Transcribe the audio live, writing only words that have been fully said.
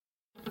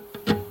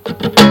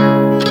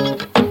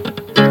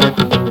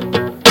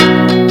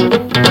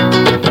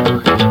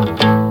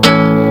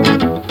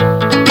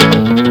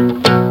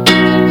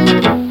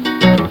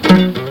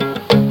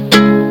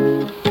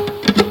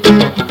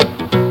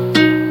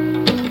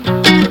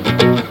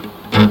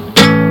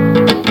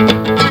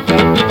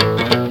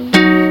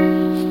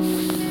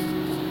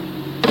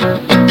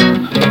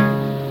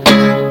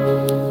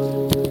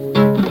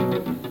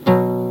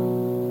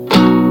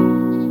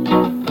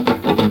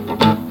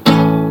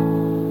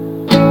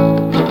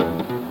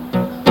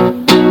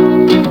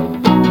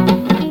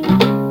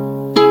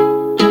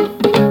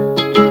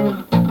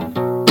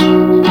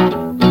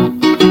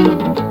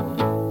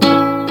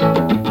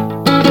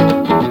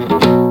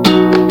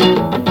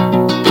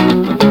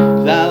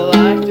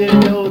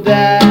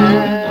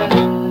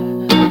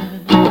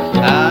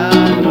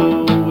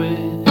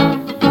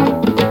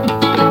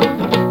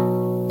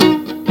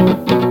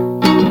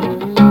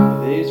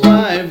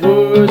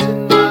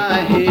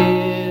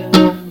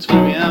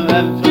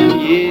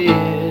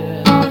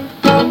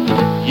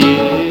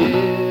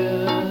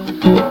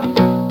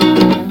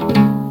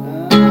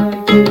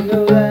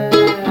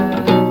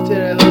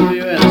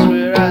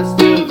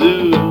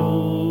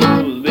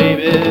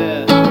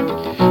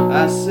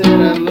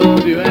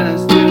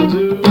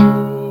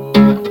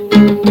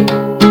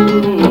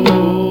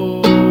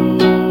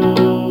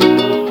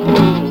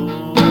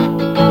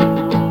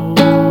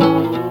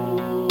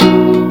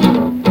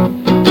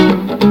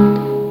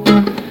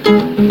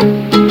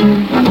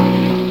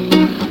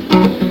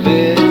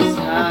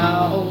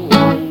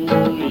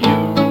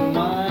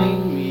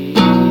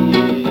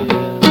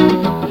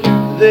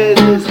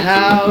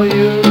How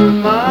you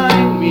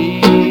remind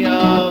me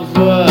of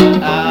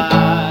what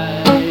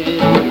I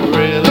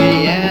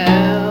really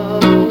am.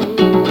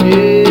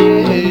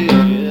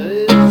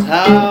 It's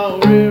how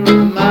you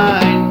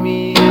remind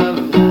me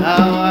of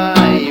how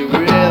I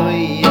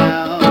really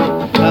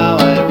am. How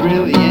I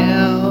really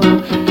am.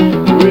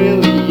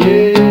 Really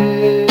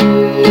am.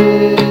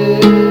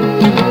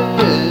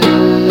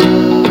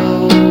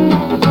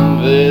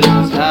 This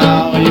is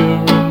how you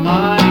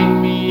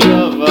remind me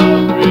of what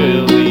I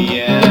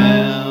really am.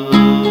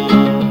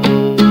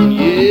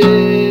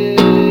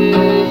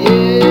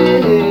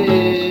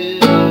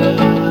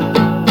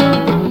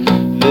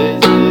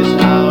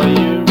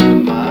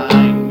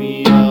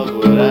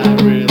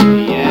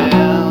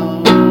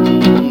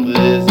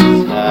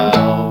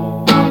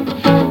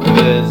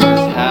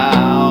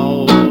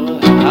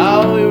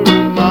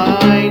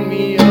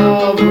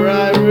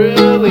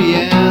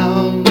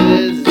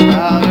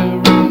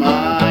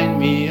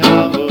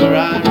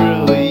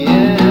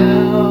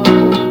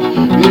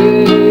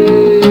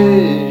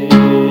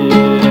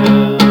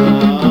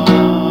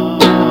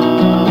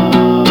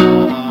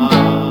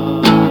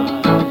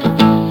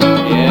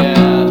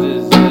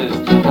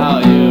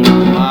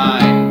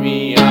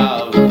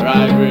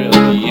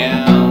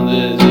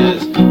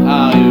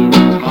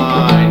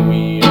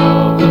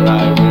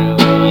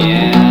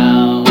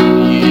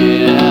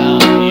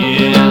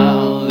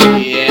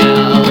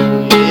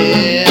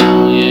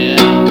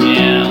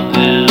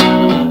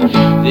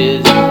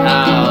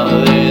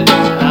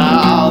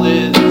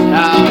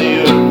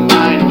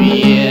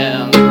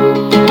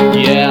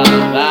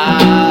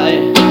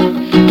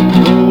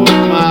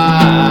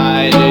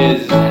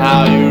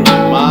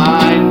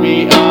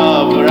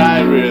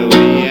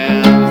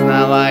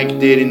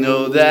 Didn't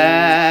know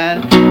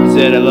that.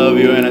 Said I love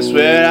you and I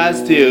swear I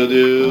still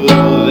do.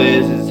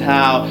 This is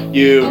how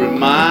you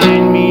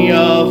remind me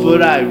of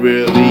what I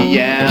really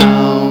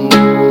am.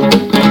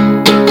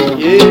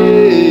 Yeah,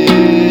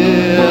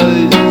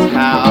 this is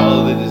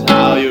how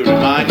you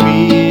remind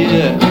me.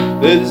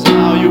 This is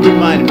how you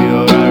remind me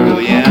of what I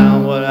really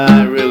am. What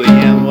I really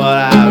am, what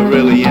I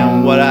really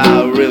am, what I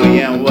really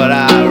am, what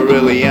I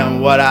really am,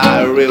 what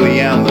I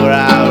really am, what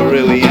I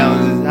really am.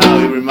 This is how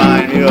you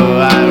remind me of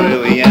what I really am.